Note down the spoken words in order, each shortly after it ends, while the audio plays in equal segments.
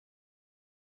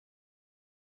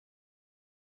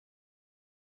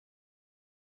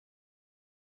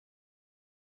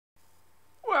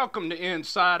Welcome to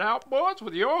Inside Outboards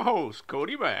with your host,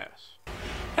 Kodibass.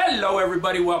 Hello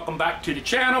everybody, welcome back to the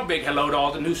channel. Big hello to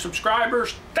all the new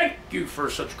subscribers. Thank you for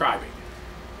subscribing.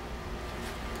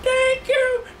 Thank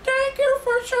you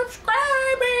for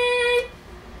subscribing.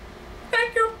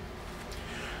 Thank you.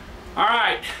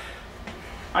 Alright,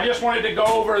 I just wanted to go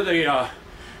over the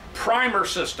primer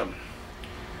system.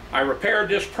 I repaired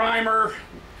this primer.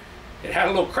 It had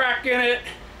a little crack in it.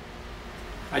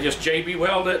 I just JB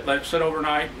welded it, let it sit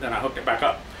overnight, then I hooked it back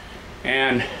up.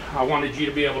 And I wanted you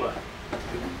to be able to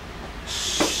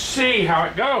see how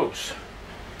it goes.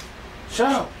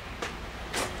 So,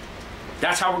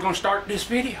 that's how we're going to start this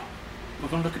video. We're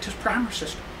going to look at this primer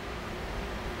system.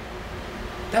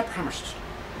 That primer system.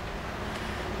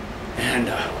 And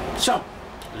so,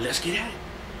 let's get at it.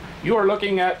 You are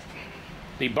looking at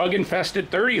the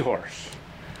bug-infested 30 horse.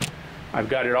 I've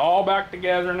got it all back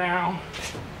together now.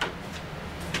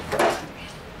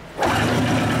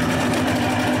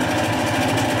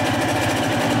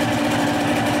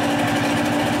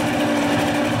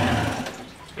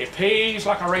 It pays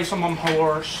like a race 'em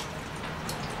horse.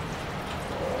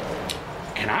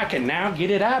 And I can now get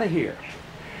it out of here.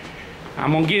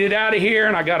 I'm gonna get it out of here,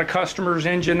 and I got a customer's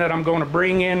engine that I'm gonna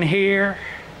bring in here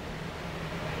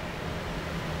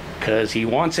because he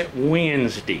wants it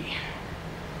Wednesday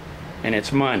and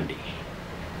it's Monday,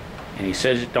 and he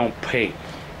says it don't pay.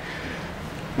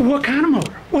 What kind of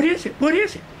motor? What is it? What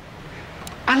is it?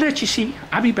 I'll let you see.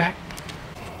 I'll be back.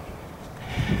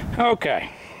 Okay.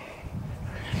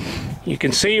 You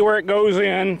can see where it goes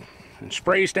in and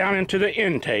sprays down into the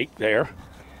intake there.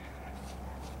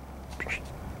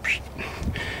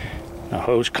 The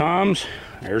hose comes,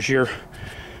 there's your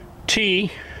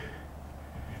T,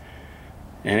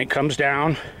 and it comes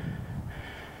down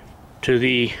to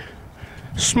the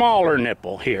smaller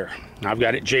nipple here. I've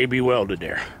got it JB welded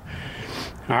there.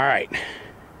 Alright,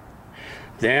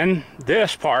 then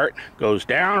this part goes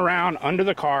down around under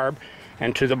the carb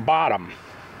and to the bottom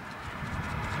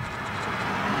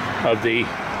of the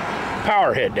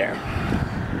power head there.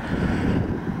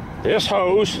 This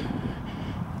hose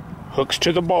hooks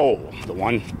to the bowl. The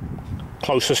one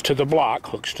closest to the block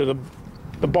hooks to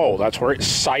the bowl. That's where it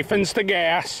siphons the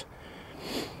gas.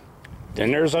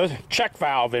 Then there's a check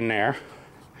valve in there.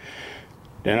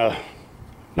 Then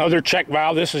another check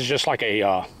valve. This is just like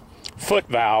a foot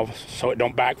valve so it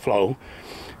don't backflow.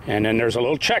 And then there's a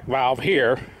little check valve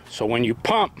here, so when you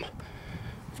pump,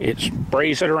 it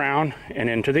sprays it around and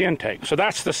into the intake. So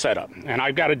that's the setup. And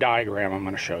I've got a diagram I'm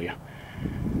going to show you.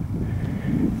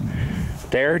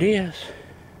 There it is.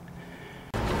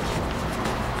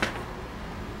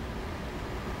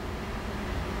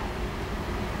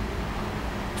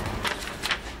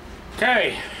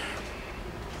 Okay.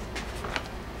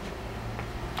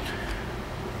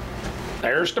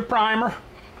 There's the primer.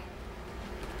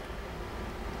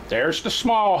 There's the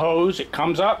small hose. It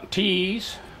comes up,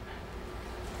 tees,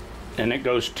 and it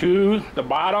goes to the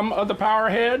bottom of the power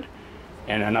head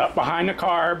and then up behind the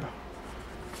carb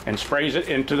and sprays it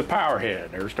into the power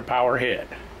head. There's the power head.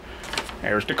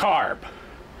 There's the carb.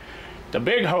 The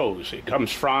big hose, it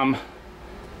comes from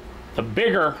the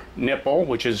bigger nipple,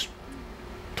 which is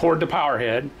toward the power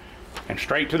head, and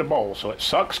straight to the bowl. So it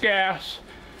sucks gas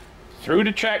through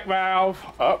the check valve,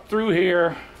 up through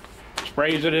here,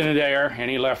 sprays it into there,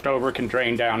 any leftover can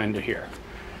drain down into here.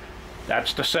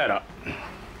 That's the setup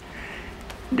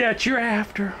that you're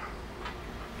after.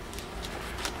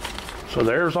 So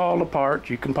there's all the parts.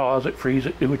 You can pause it, freeze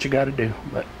it, do what you got to do.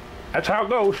 But that's how it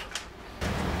goes.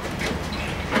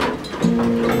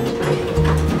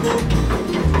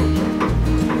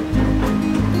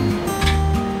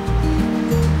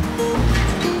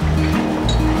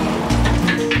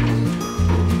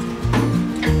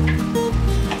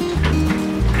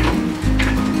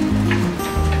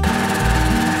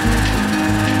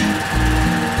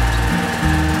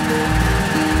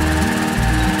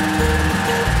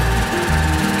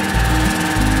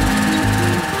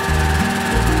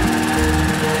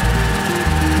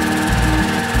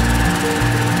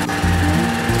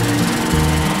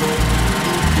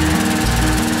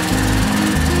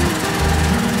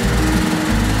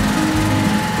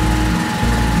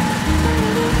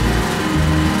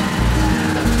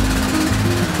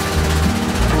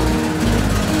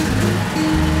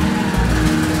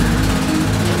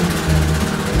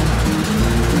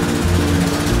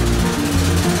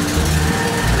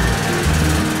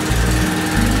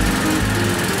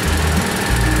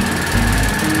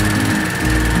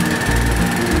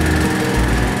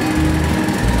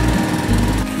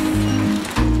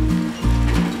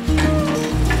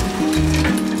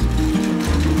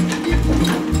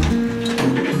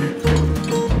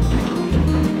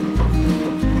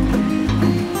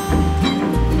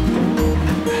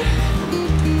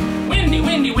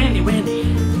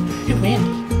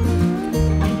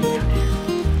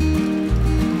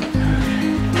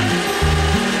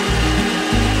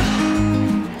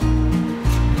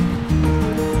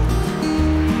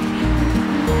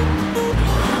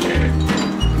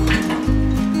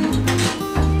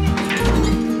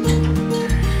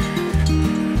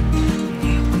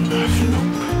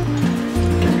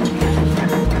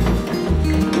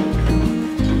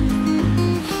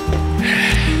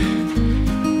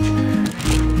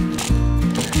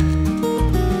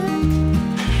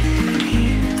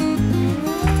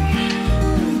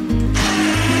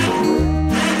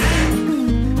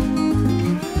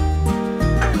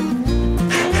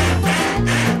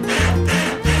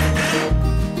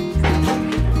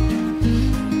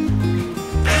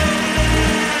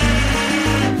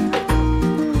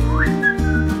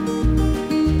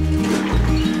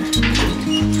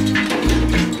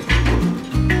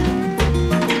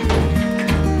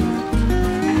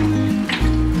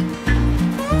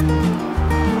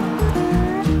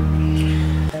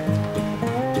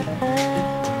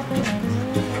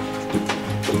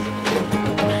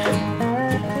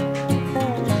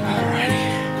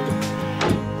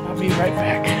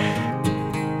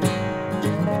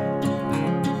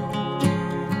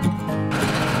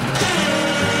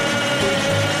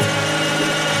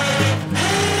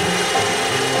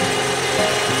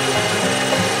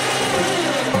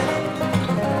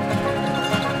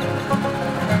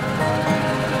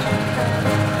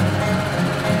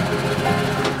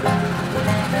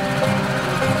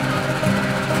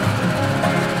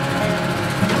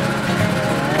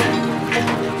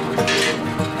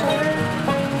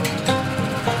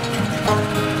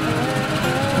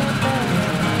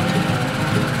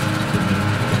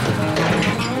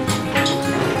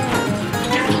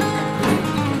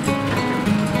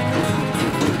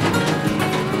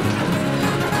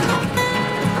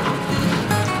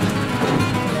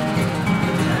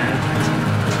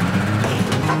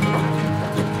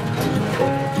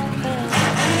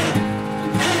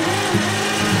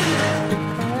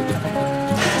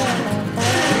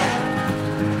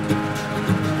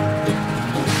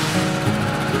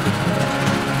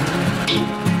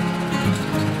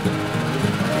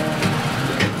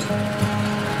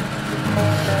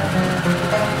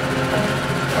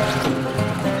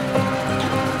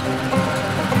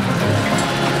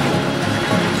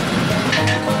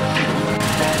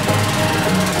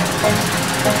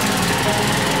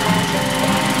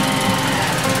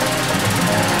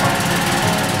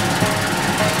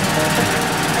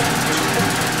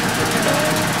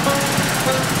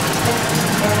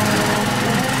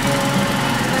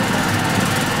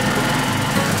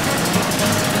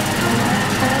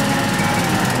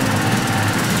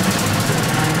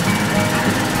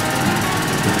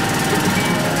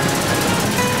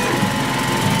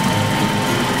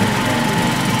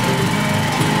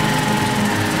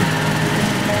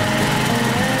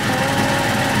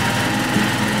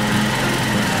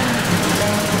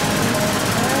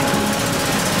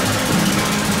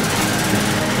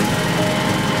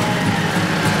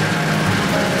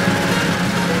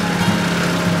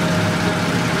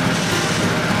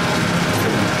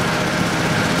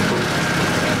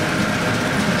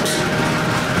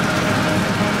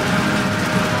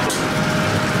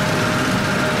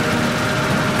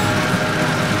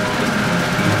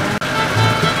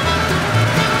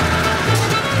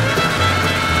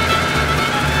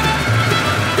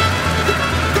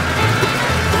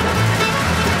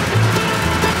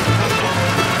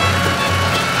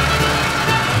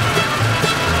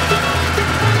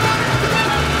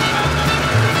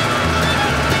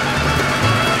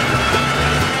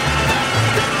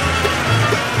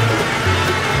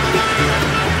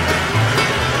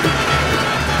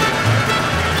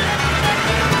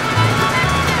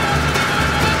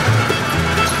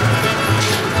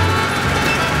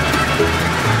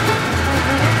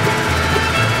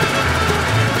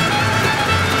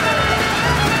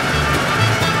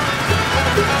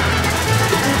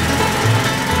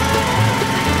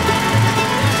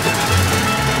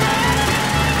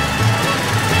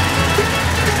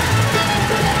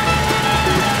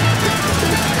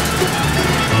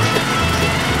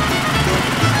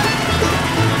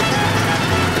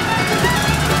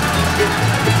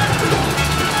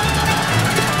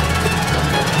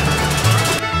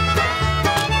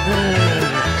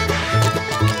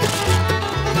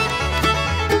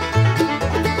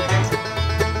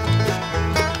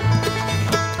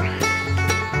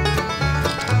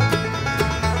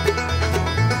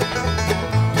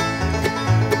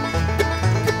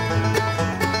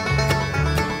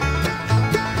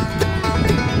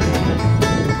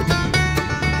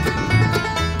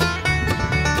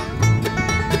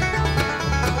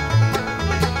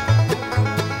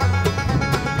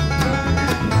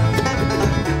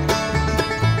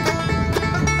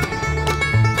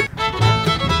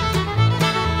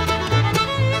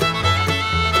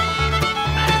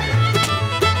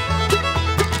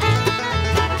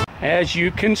 as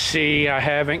you can see, I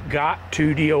haven't got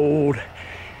to the old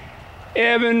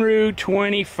Evinrude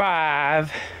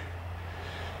 25,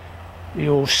 the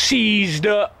old seized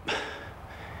up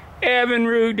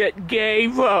Evinrude that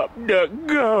gave up the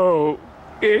ghost.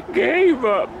 It gave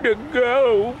up the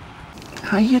goat.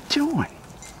 How you doing?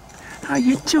 How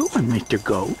you doing, Mr.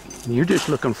 Goat? You're just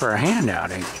looking for a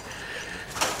handout, ain't you?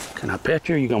 Can I pet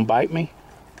you? You gonna bite me?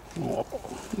 Oh,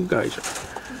 you guys are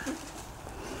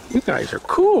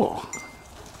cool.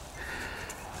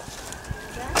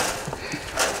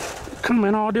 You come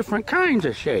in all different kinds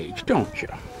of shades, don't you?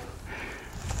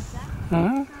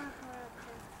 Huh?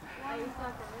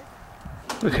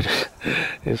 Look at this.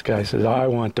 This guy says, I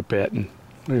want the petting.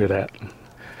 Look at that.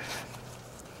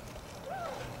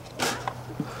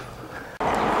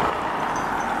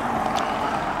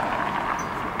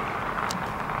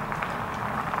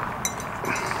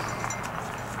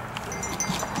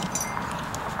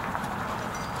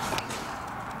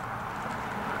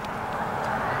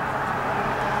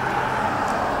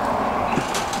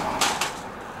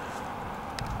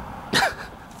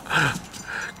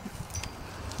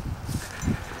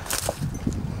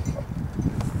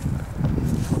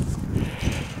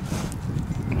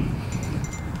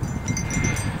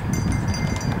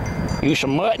 You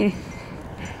some mutton?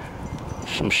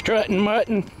 Some strutting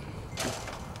mutton?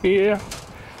 Yeah.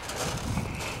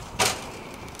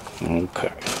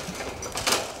 Okay.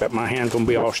 Bet my hand's gonna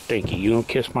be all stinky. You gonna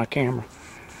kiss my camera?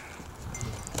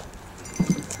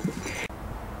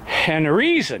 And the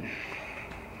reason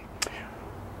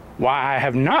why I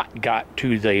have not got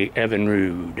to the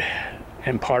Evinrude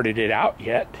and parted it out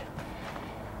yet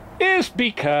is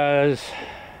because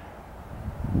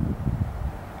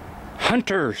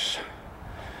hunters,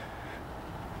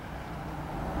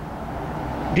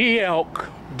 the elk,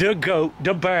 the goat,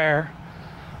 the bear,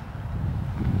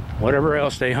 whatever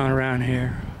else they hunt around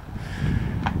here,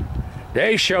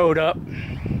 they showed up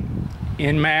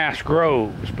in mass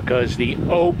groves because the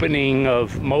opening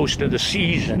of most of the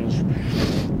seasons,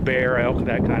 bear, elk,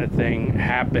 that kind of thing,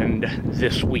 happened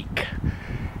this week.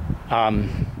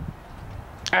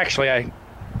 Actually,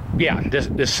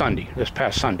 this Sunday, this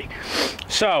past Sunday.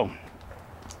 So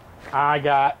I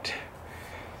got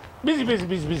busy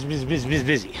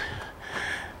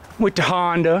with the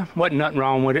Honda. Wasn't nothing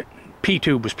wrong with it.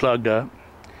 P-tube was plugged up.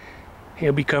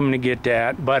 He'll be coming to get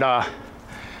that. But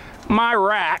my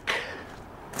rack,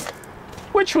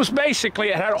 which was basically,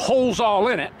 it had holes all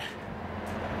in it.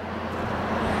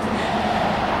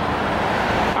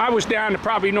 I was down to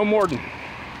probably no more than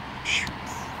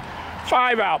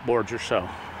 5 outboards or so.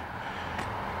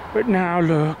 But now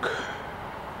look,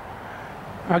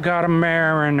 I got a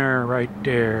Mariner right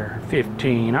there,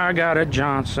 15. I got a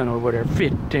Johnson over there,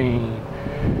 15.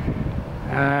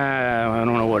 I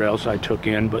don't know what else I took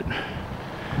in, but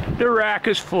the rack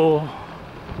is full.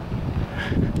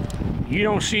 You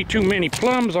don't see too many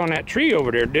plums on that tree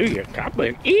over there, do you? I've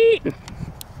been eating.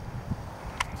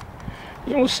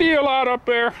 You don't see a lot up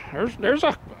there. There's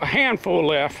a handful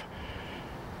left.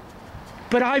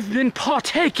 But I've been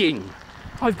partaking.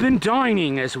 I've been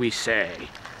dining, as we say.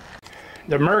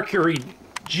 The Mercury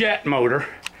jet motor.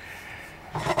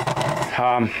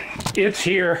 It's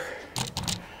here.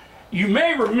 You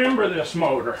may remember this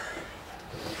motor.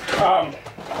 I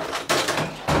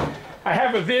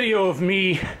have a video of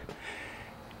me.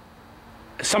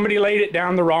 Somebody laid it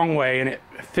down the wrong way and it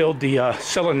filled the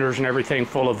cylinders and everything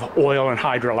full of oil and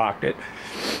hydrolocked it.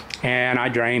 And I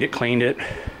drained it, cleaned it,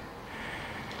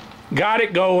 got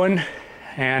it going,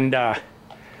 and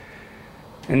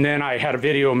then I had a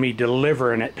video of me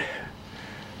delivering it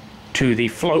to the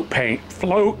float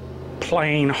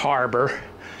plane harbor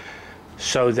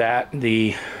so that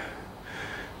the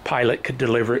pilot could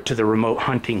deliver it to the remote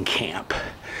hunting camp.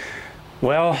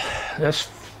 Well, that's,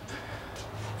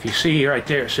 if you see right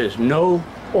there, it says no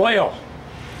oil.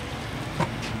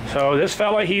 So this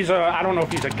fella, he's a, I don't know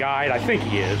if he's a guide, I think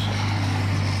he is.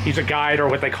 He's a guide or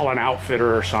what they call an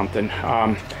outfitter or something.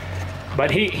 But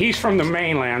he's from the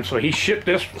mainland, so he shipped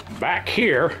this back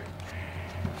here.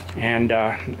 And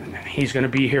he's gonna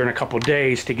be here in a couple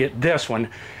days to get this one.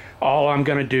 All I'm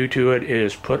gonna do to it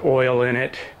is put oil in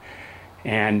it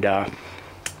and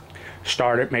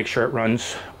start it, make sure it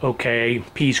runs okay,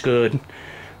 P's good,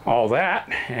 all that,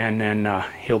 and then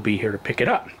he'll be here to pick it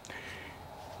up.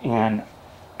 And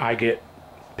I get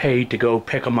paid to go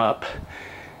pick them up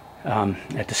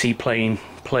at the seaplane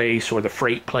place or the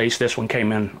freight place. This one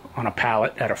came in on a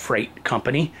pallet at a freight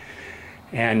company.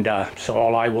 And so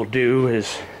all I will do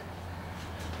is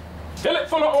fill it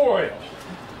full of oil,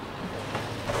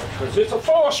 because it's a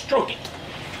 4-stroke.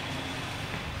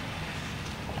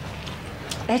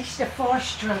 It's the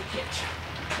 4-stroke it.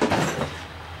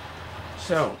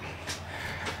 So,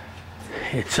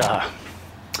 it's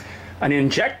an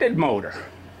injected motor.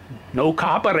 No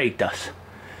carburetors.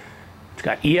 It's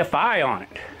got EFI on it.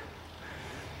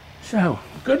 So,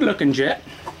 good looking jet.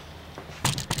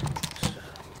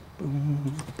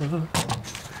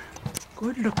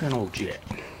 Good looking old jet.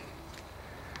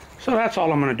 So that's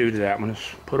all I'm going to do to that one,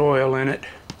 is put oil in it.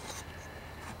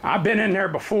 I've been in there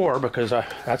before because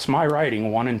that's my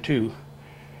writing, 1 and 2.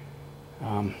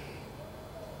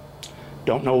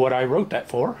 Don't know what I wrote that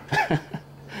for.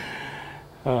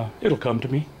 It'll come to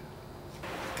me.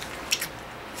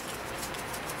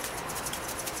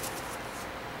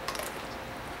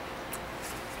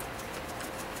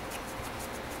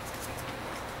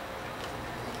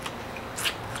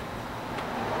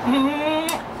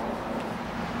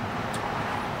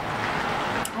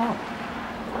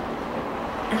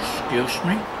 Excuse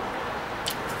me.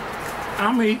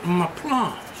 I'm eating my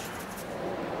plums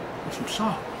with some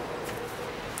salt.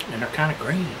 And they're kind of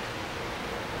green.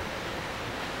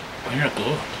 They're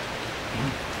good.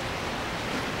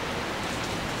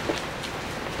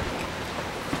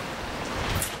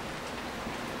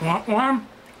 Want one?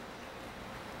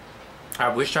 I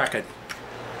wish I could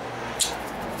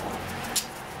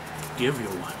give you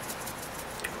one.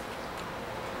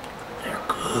 They're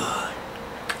good.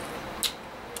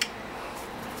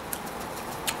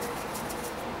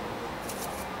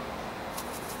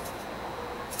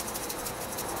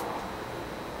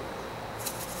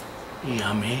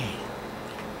 Yummy.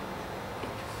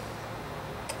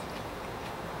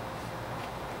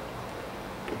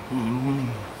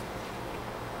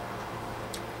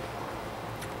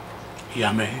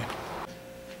 Yummy.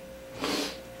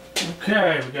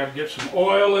 Okay, we got to get some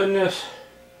oil in this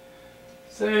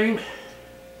thing.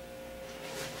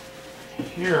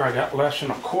 Here I got less than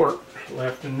a quart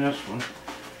left in this one.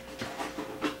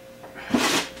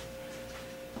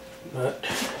 But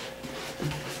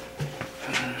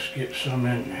let's get some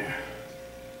in there.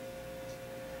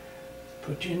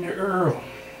 Put you in there, Earl.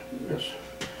 It's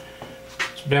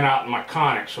been out in my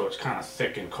conic, so it's kind of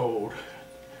thick and cold.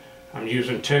 I'm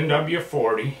using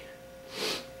 10W40.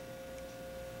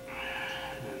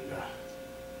 And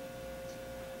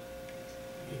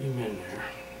get him in there.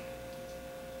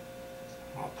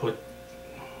 I'll put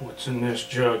what's in this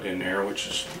jug in there, which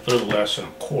is a little less than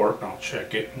a quart. I'll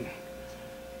check it and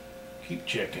keep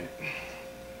checking it.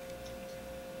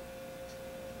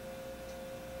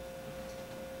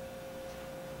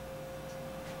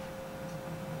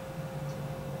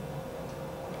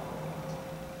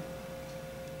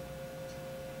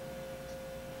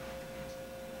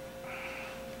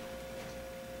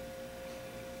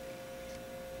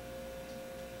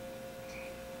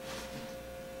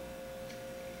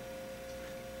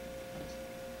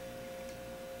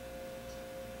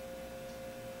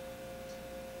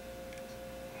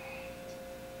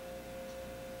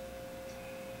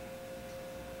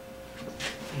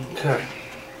 Okay.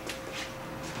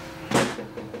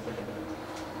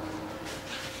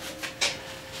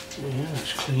 Yeah,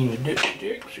 let's clean the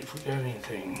dipstick, see if we got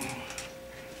anything.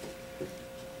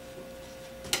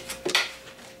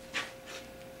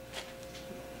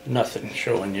 Nothing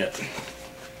showing yet.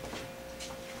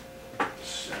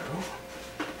 So,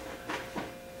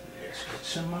 let's get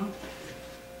some out.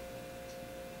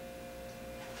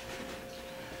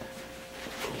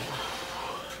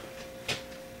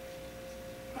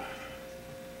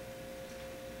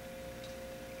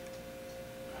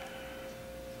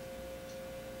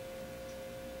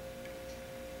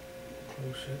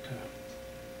 Close it up.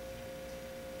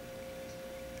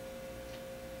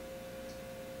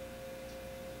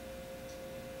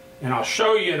 And I'll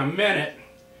show you in a minute.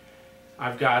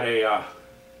 I've got a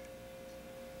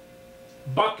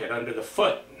bucket under the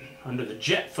foot, under the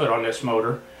jet foot on this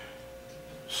motor,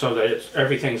 so that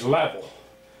everything's level,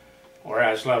 or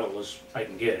as level as I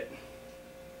can get it.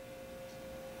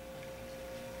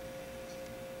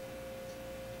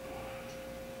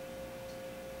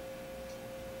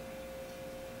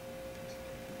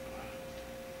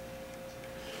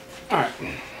 All right.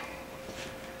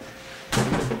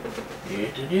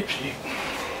 Get the dipstick.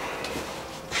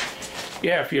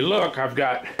 Yeah, if you look, I've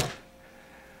got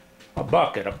a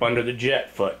bucket up under the jet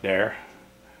foot there,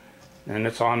 and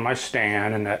it's on my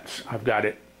stand, and I've got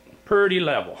it pretty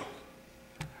level.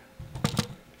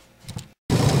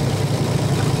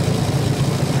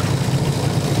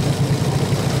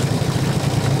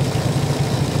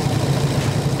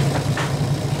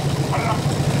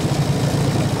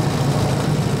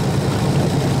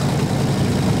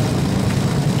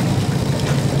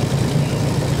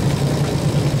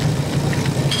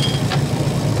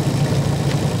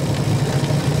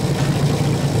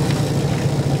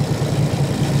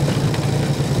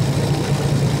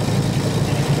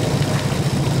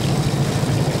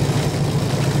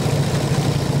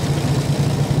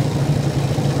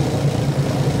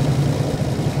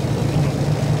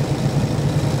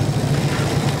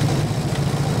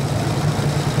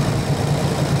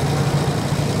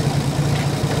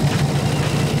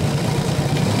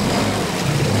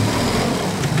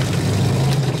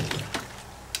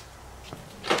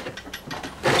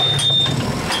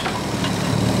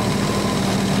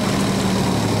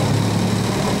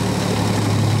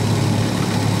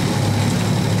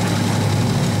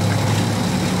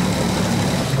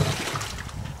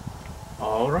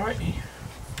 see.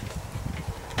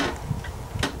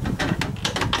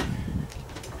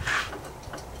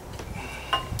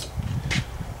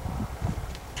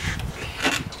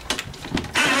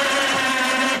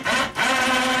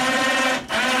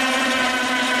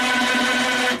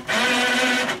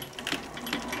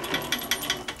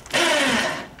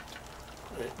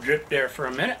 Let it drip there for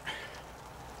a minute.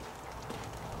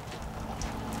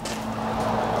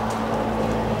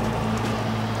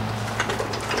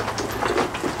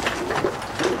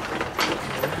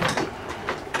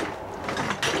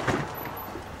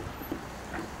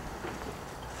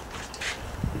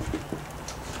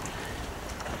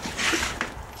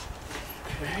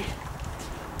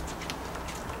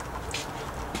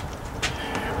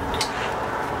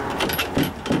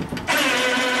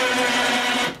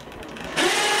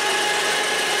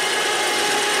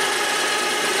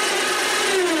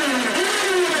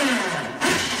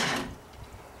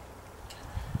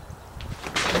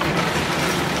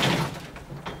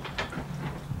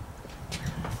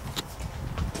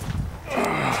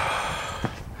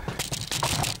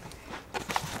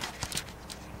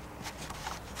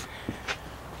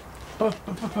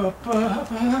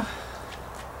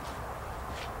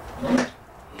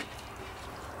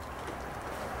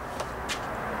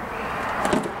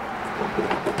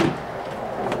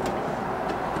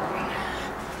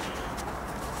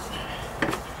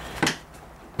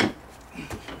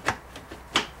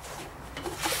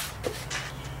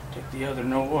 Take the other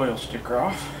no oil sticker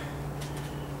off.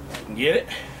 I can get it.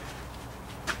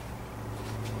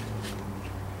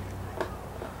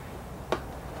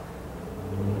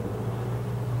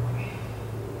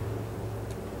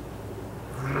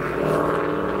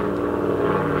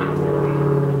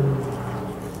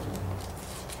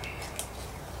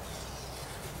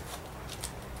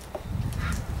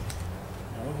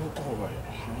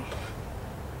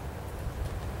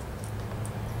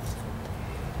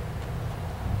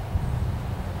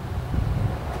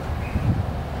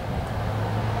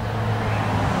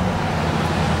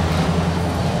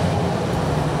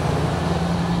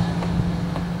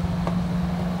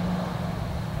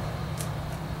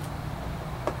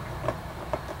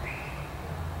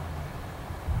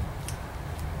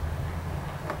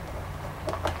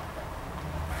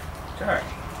 Okay.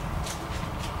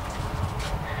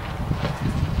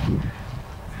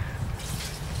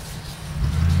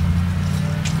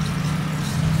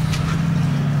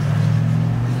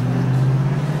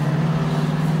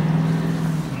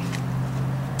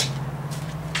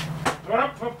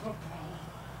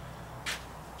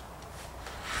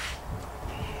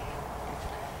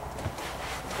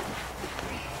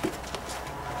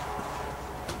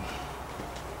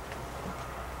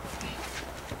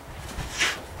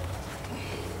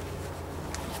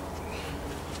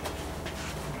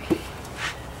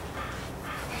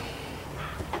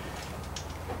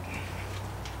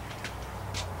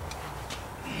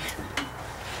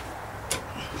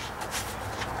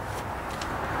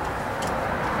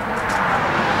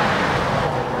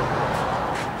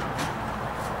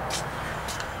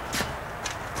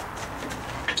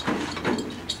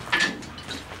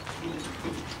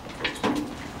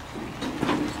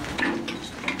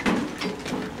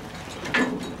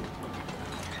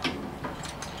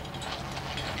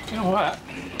 You know what?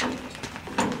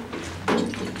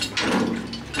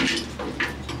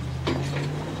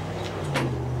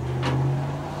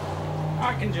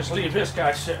 I can just leave this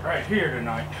guy sit right here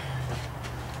tonight.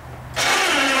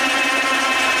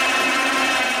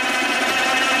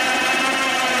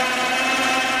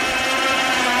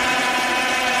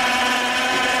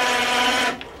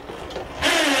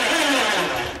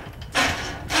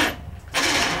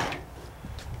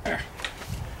 There.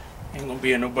 Ain't gonna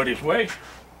be in nobody's way.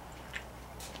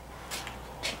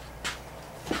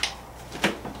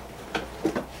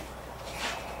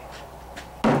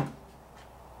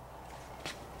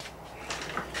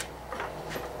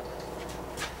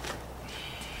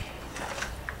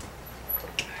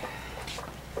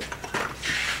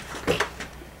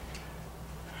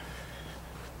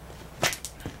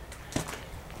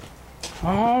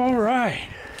 All right.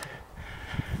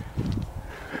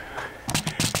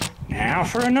 Now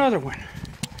for another one.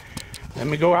 Let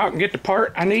me go out and get the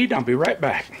part I need. I'll be right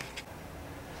back.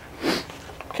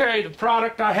 Okay, the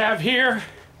product I have here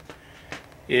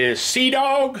is Sea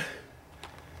Dog.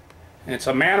 It's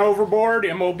a man overboard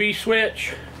MOB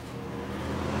switch.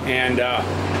 And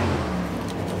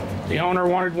the owner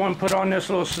wanted one put on this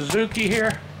little Suzuki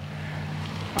here.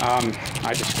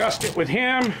 I discussed it with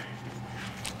him.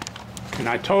 And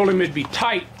I told him it'd be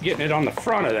tight getting it on the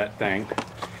front of that thing.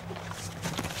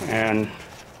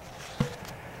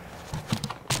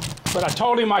 But I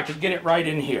told him I could get it right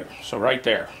in here. So right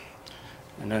there.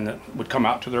 and then it would come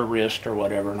out to their wrist or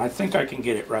whatever, and I think I can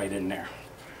get it right in there.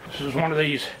 This is one of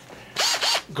these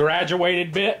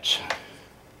graduated bits.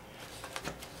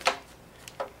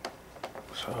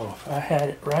 So if I had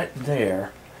it right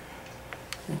there,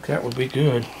 I think that would be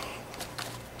good.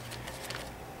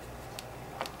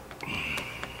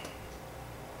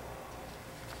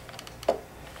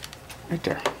 Right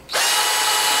there.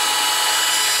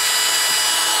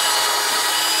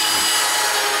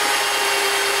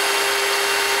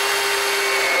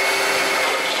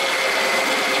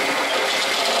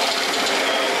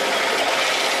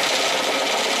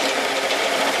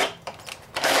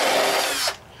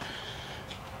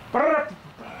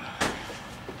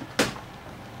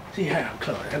 See how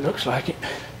close that looks like it.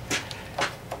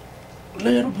 A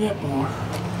little bit more.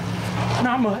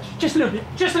 Not much. Just a little bit.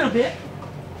 Just a little bit.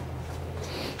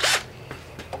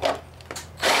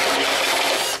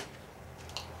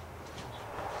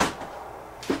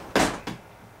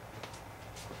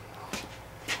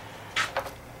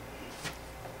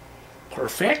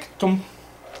 Perfectum.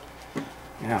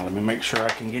 Now let me make sure I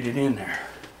can get it in there.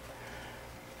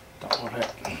 Got all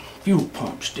that fuel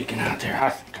pump sticking out there. I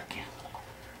think I can.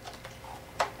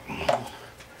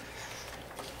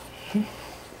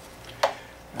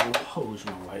 A little hose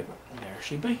in my way, but there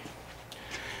she be.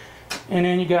 And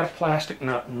then you got a plastic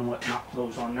nut and whatnot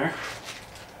goes on there.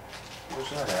 Where's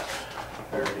that at?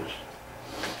 There it is.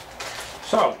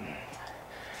 So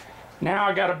now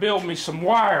I got to build me some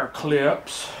wire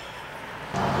clips.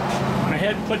 Went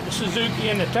ahead and put the Suzuki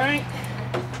in the tank.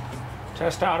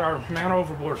 Test out our mount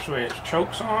overboard switch.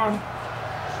 Chokes on.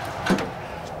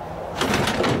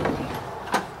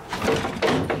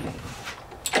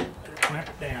 Clamp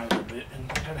it down a little bit,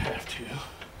 and I'd have to.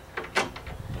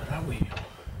 But I will.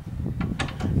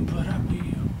 But I will.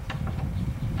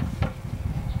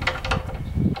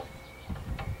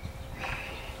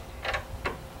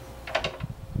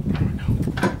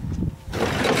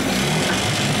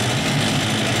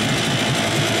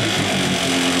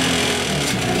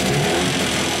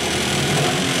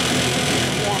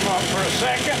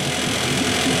 Second.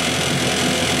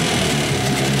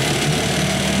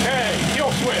 Okay,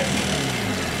 kill switch.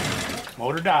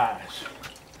 Motor dies.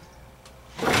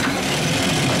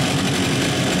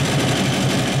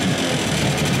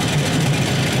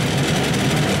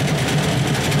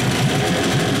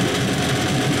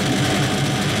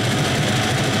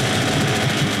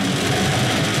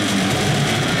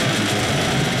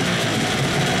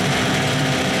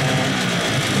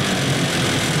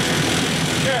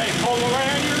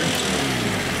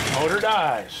 Motor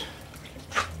dies.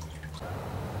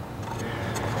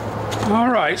 All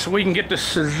right, so we can get the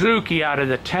Suzuki out of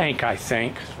the tank, I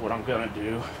think, is what I'm gonna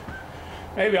do.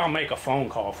 Maybe I'll make a phone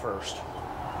call first.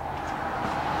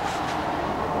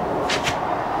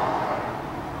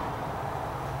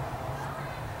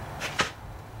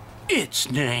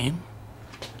 Its name,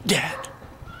 Dad.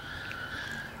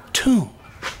 Tune.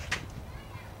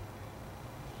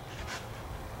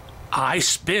 I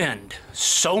spend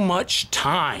so much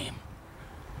time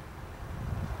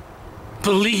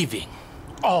believing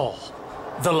all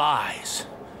the lies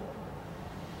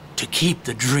to keep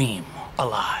the dream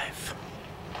alive.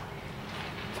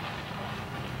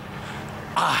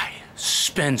 I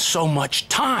spend so much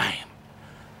time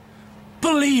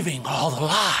believing all the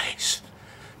lies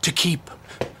to keep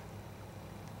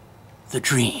the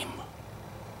dream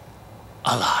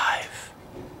alive.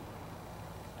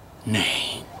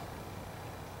 Name.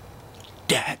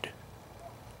 Dad.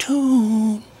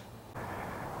 Tune.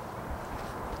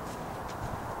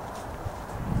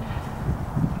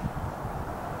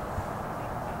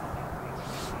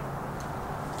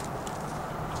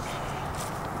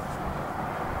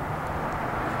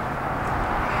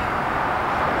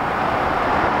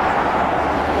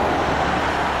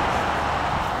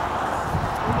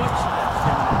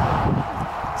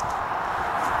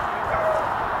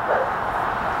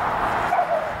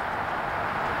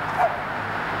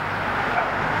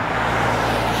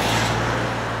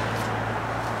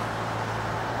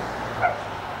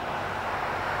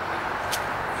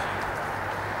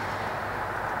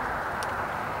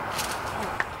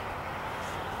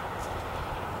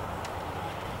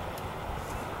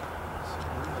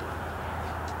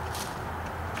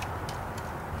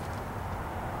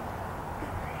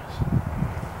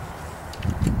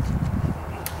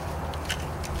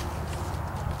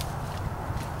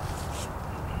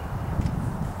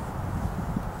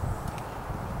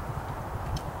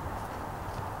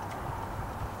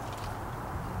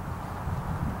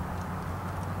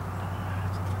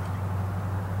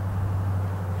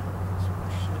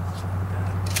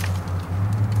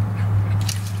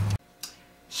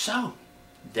 So,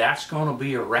 that's going to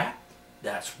be a wrap.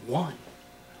 That's one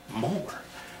more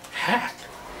hack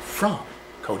from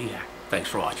Kodiak. Thanks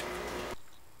for watching.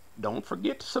 Don't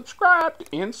forget to subscribe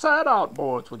to Inside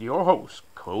Outboards with your host,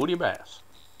 Kodibass.